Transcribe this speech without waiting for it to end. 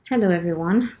Hello,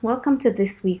 everyone. Welcome to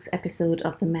this week's episode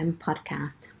of the MEM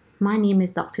podcast. My name is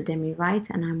Dr. Demi Wright,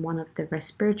 and I'm one of the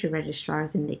respiratory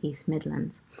registrars in the East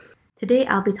Midlands. Today,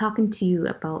 I'll be talking to you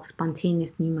about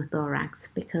spontaneous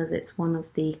pneumothorax because it's one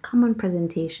of the common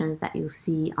presentations that you'll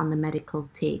see on the medical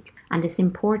take, and it's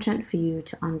important for you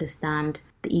to understand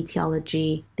the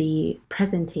etiology, the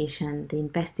presentation, the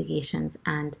investigations,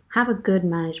 and have a good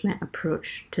management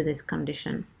approach to this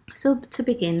condition. So to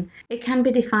begin, it can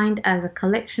be defined as a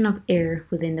collection of air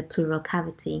within the pleural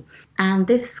cavity, and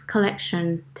this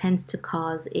collection tends to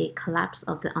cause a collapse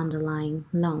of the underlying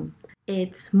lung.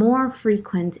 It's more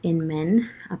frequent in men,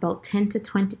 about 10 to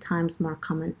 20 times more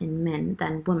common in men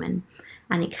than women,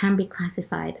 and it can be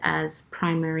classified as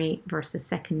primary versus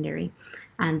secondary.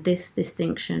 And this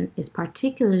distinction is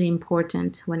particularly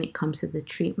important when it comes to the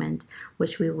treatment,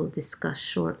 which we will discuss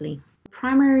shortly.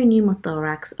 Primary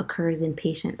pneumothorax occurs in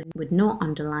patients with no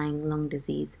underlying lung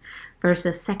disease,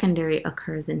 versus secondary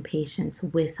occurs in patients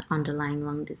with underlying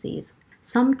lung disease.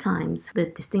 Sometimes the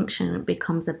distinction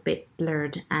becomes a bit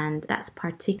blurred, and that's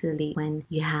particularly when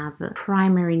you have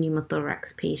primary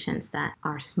pneumothorax patients that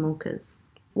are smokers.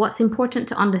 What's important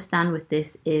to understand with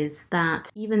this is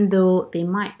that even though they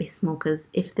might be smokers,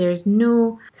 if there's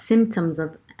no symptoms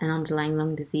of an underlying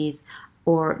lung disease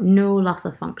or no loss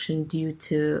of function due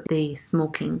to the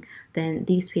smoking, then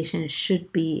these patients should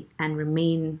be and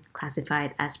remain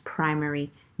classified as primary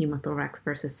pneumothorax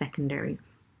versus secondary.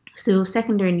 So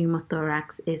secondary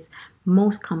pneumothorax is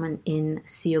most common in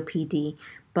COPD,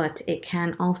 but it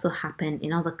can also happen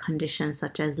in other conditions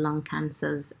such as lung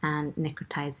cancers and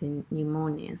necrotizing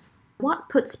pneumonias. What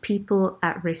puts people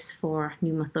at risk for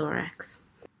pneumothorax?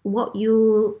 What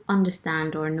you'll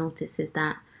understand or notice is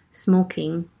that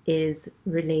smoking is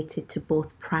related to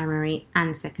both primary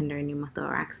and secondary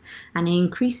pneumothorax, and it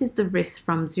increases the risk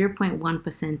from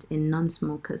 0.1% in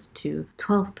non-smokers to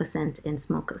 12% in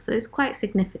smokers, so it's quite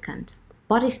significant.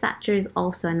 Body stature is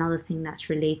also another thing that's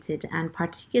related, and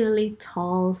particularly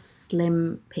tall,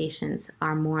 slim patients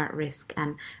are more at risk,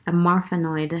 and a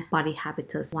marfanoid body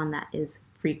habitus, one that is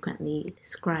frequently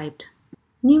described.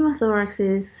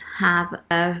 Pneumothoraxes have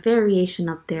a variation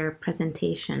of their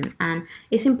presentation, and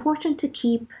it's important to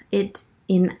keep it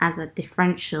in as a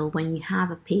differential when you have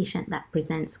a patient that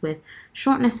presents with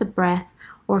shortness of breath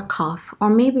or cough or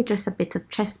maybe just a bit of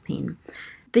chest pain.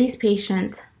 These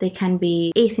patients, they can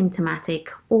be asymptomatic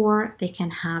or they can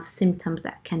have symptoms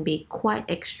that can be quite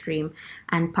extreme,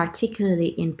 and particularly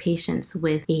in patients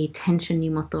with a tension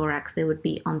pneumothorax, they would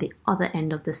be on the other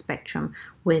end of the spectrum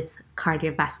with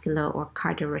cardiovascular or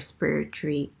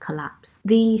cardiorespiratory collapse.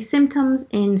 The symptoms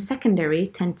in secondary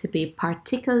tend to be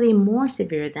particularly more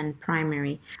severe than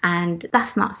primary, and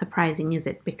that's not surprising, is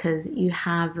it? Because you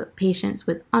have patients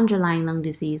with underlying lung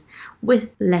disease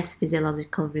with less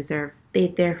physiological reserve. They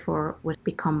therefore would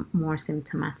become more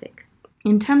symptomatic.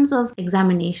 In terms of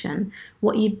examination,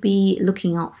 what you'd be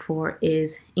looking out for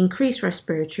is increased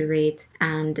respiratory rate,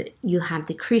 and you'll have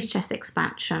decreased chest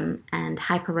expansion and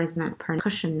hyperresonant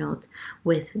percussion note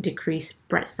with decreased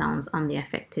breath sounds on the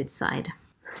affected side.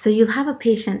 So you'll have a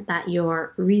patient that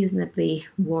you're reasonably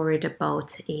worried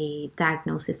about a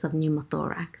diagnosis of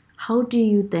pneumothorax. How do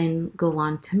you then go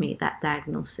on to make that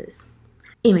diagnosis?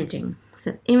 Imaging.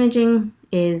 So imaging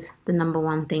is the number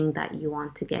one thing that you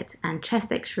want to get, and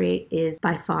chest x-ray is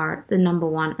by far the number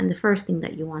one and the first thing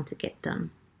that you want to get done.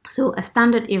 So a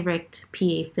standard erect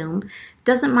PA film,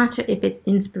 doesn't matter if it's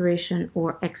inspiration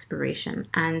or expiration,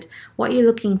 and what you're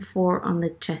looking for on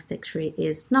the chest x-ray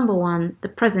is number one, the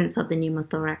presence of the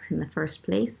pneumothorax in the first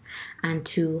place, and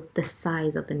two, the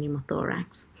size of the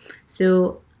pneumothorax.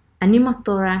 So a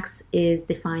pneumothorax is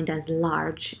defined as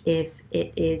large if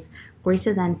it is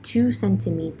greater than 2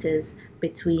 centimeters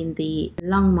between the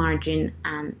lung margin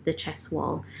and the chest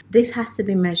wall. This has to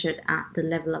be measured at the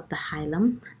level of the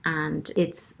hilum, and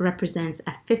it represents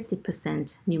a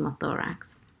 50%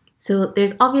 pneumothorax. So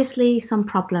there's obviously some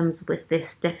problems with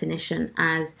this definition,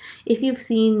 as if you've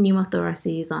seen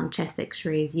pneumothoraces on chest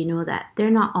x-rays, you know that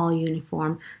they're not all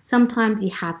uniform. Sometimes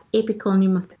you have apical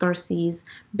pneumothoraces,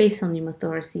 basal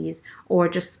pneumothoraces, or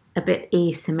just a bit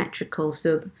asymmetrical.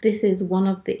 So this is one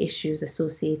of the issues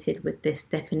associated with this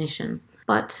definition.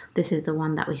 But this is the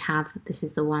one that we have, this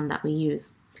is the one that we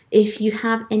use. If you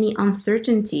have any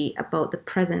uncertainty about the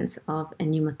presence of a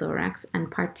pneumothorax, and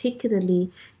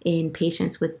particularly in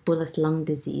patients with bullous lung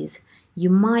disease, you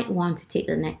might want to take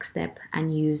the next step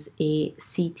and use a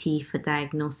CT for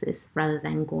diagnosis rather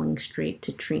than going straight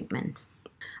to treatment.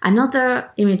 Another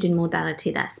imaging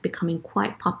modality that's becoming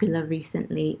quite popular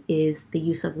recently is the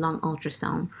use of lung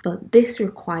ultrasound, but this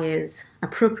requires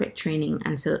appropriate training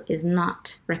and so is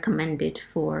not recommended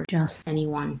for just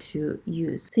anyone to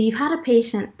use. So you've had a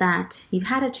patient that you've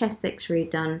had a chest x-ray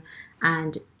done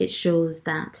and it shows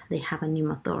that they have a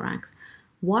pneumothorax.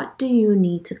 What do you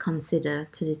need to consider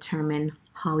to determine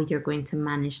how you're going to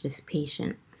manage this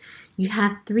patient? You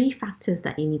have 3 factors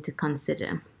that you need to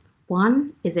consider.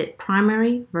 1, is it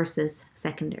primary versus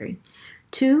secondary?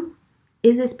 2,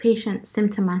 is this patient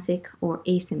symptomatic or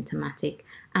asymptomatic?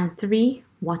 And 3,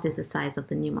 what is the size of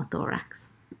the pneumothorax?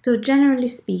 So generally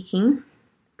speaking,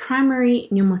 primary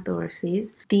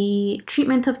pneumothoraces, the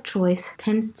treatment of choice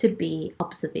tends to be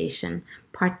observation,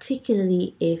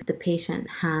 particularly if the patient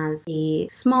has a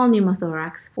small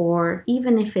pneumothorax or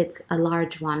even if it's a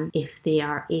large one, if they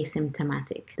are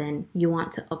asymptomatic, then you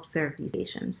want to observe these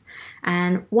patients.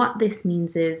 And what this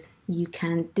means is you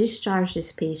can discharge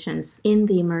these patients in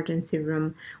the emergency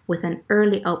room with an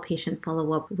early outpatient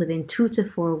follow-up within 2 to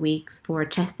 4 weeks for a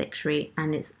chest x-ray,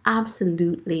 and it's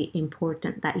absolutely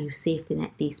important that you safety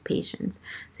net these patients.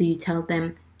 So you tell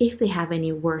them if they have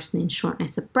any worsening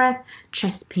shortness of breath,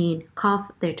 chest pain, cough,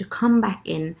 they're to come back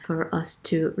in for us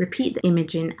to repeat the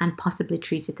imaging and possibly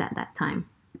treat it at that time.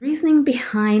 Reasoning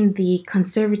behind the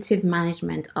conservative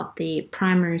management of the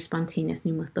primary spontaneous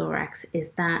pneumothorax is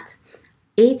that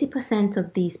 80%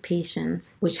 of these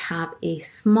patients which have a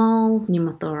small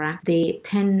pneumothorax, they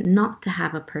tend not to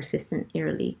have a persistent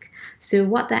air leak. So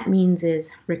what that means is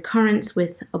recurrence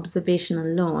with observation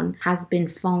alone has been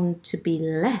found to be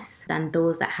less than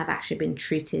those that have actually been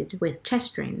treated with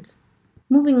chest drains.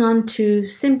 Moving on to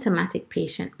symptomatic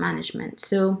patient management.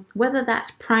 So whether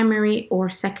that's primary or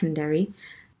secondary,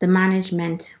 the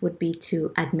management would be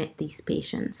to admit these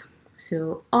patients.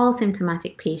 So all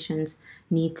symptomatic patients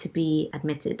need to be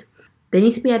admitted. They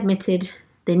need to be admitted,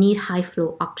 they need high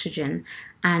flow oxygen,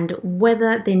 and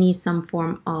whether they need some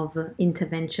form of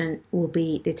intervention will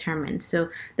be determined. So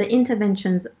the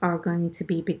interventions are going to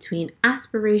be between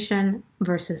aspiration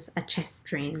versus a chest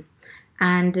drain.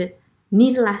 And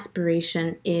needle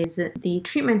aspiration is the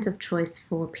treatment of choice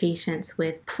for patients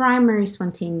with primary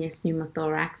spontaneous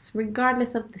pneumothorax,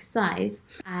 regardless of the size.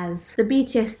 As the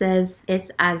BTS says, it's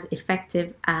as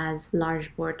effective as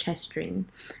large bore chest drain,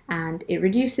 and it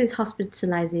reduces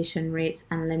hospitalization rates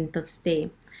and length of stay.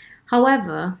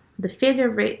 However, the failure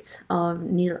rates of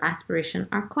needle aspiration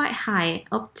are quite high.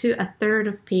 Up to a third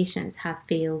of patients have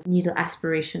failed needle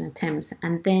aspiration attempts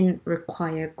and then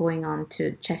require going on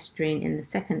to chest drain in the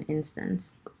second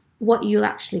instance. What you'll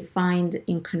actually find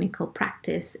in clinical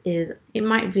practice is it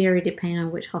might vary depending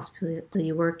on which hospital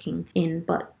you're working in,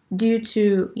 but due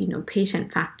to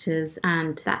patient factors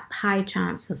and that high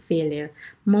chance of failure,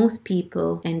 most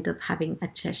people end up having a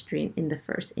chest drain in the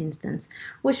first instance,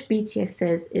 which BTS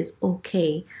says is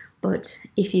okay. But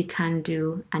if you can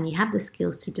do and you have the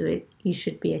skills to do it, you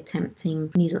should be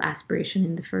attempting needle aspiration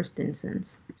in the first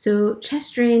instance. So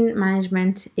chest drain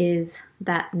management is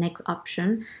that next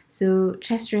option. So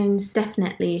chest drains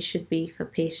definitely should be for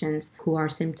patients who are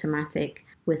symptomatic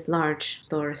with large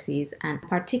thoraces, and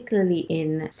particularly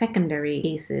in secondary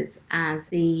cases as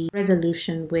the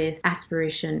resolution with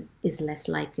aspiration is less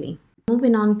likely.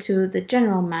 Moving on to the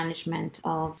general management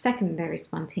of secondary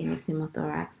spontaneous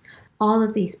pneumothorax, all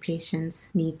of these patients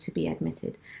need to be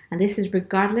admitted, and this is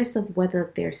regardless of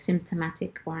whether they're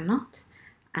symptomatic or not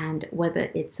and whether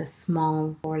it's a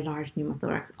small or large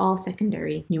pneumothorax. All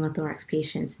secondary pneumothorax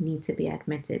patients need to be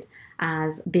admitted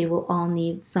as they will all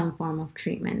need some form of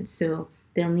treatment. So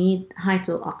they'll need high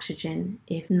flow oxygen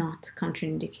if not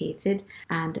contraindicated,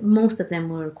 and most of them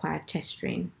will require chest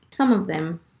drain. Some of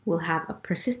them will have a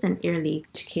persistent air leak, in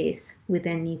which case we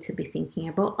then need to be thinking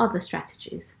about other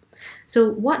strategies. So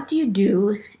what do you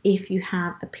do if you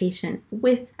have a patient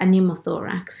with a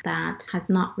pneumothorax that has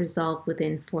not resolved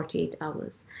within 48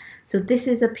 hours? So this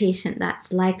is a patient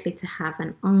that's likely to have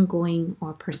an ongoing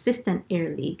or persistent air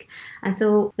leak. And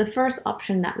so the first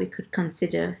option that we could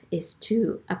consider is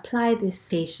to apply this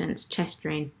patient's chest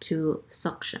drain to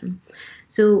suction.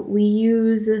 So we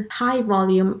use high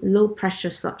volume, low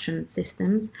pressure suction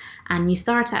systems, and you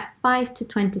start at 5 to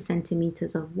 20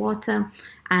 centimeters of water.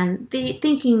 And the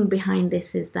thinking behind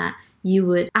this is that you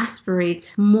would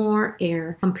aspirate more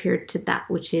air compared to that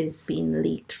which is being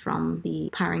leaked from the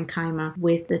parenchyma,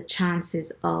 with the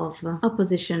chances of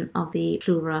opposition of the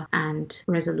pleura and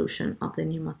resolution of the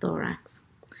pneumothorax.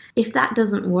 If that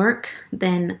doesn't work,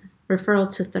 then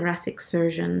referral to thoracic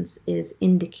surgeons is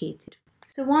indicated.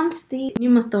 So once the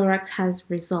pneumothorax has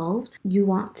resolved, you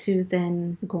want to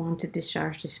then go on to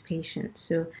discharge this patient.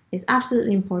 So it's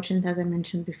absolutely important, as I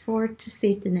mentioned before, to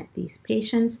safety net these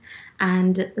patients,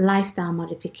 and lifestyle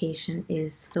modification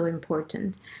is so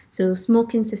important. So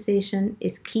smoking cessation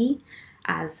is key,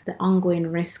 as the ongoing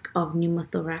risk of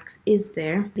pneumothorax is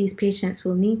there. These patients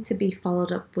will need to be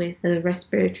followed up with the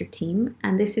respiratory team,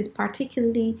 and this is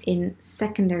particularly in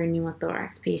secondary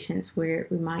pneumothorax patients where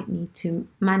we might need to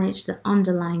manage the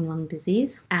underlying lung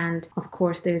disease. And of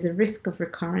course, there's a risk of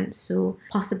recurrence, so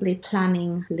possibly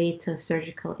planning later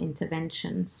surgical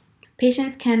interventions.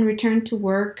 Patients can return to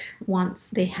work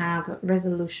once they have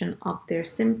resolution of their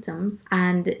symptoms,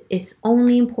 and it's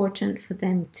only important for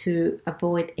them to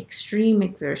avoid extreme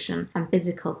exertion and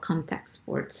physical contact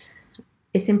sports.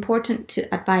 It's important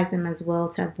to advise them as well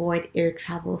to avoid air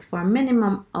travel for a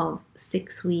minimum of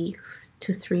 6 weeks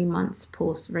to 3 months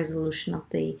post resolution of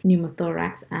the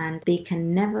pneumothorax, and they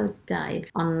can never dive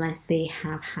unless they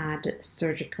have had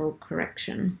surgical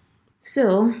correction.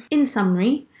 So, in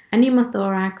summary, a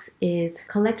pneumothorax is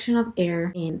collection of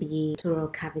air in the pleural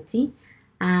cavity,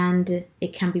 and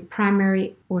it can be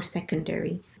primary or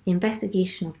secondary.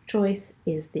 Investigation of choice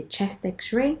is the chest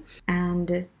x-ray,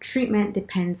 and treatment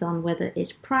depends on whether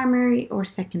it's primary or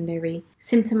secondary,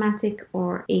 symptomatic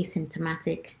or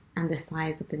asymptomatic, and the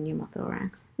size of the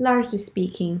pneumothorax. Largely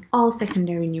speaking, all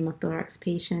secondary pneumothorax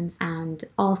patients and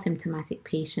all symptomatic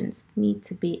patients need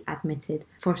to be admitted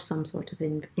for some sort of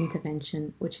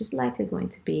intervention, which is likely going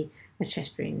to be a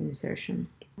chest drain insertion.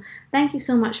 Thank you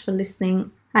so much for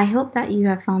listening. I hope that you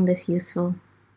have found this useful.